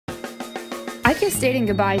I Kiss Dating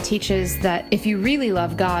Goodbye teaches that if you really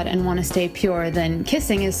love God and want to stay pure, then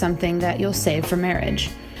kissing is something that you'll save for marriage.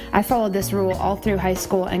 I followed this rule all through high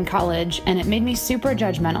school and college, and it made me super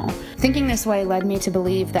judgmental. Thinking this way led me to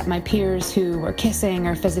believe that my peers who were kissing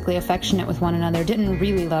or physically affectionate with one another didn't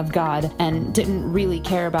really love God and didn't really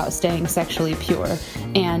care about staying sexually pure,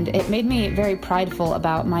 and it made me very prideful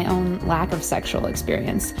about my own lack of sexual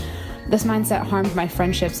experience. This mindset harmed my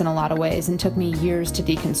friendships in a lot of ways and took me years to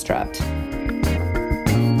deconstruct.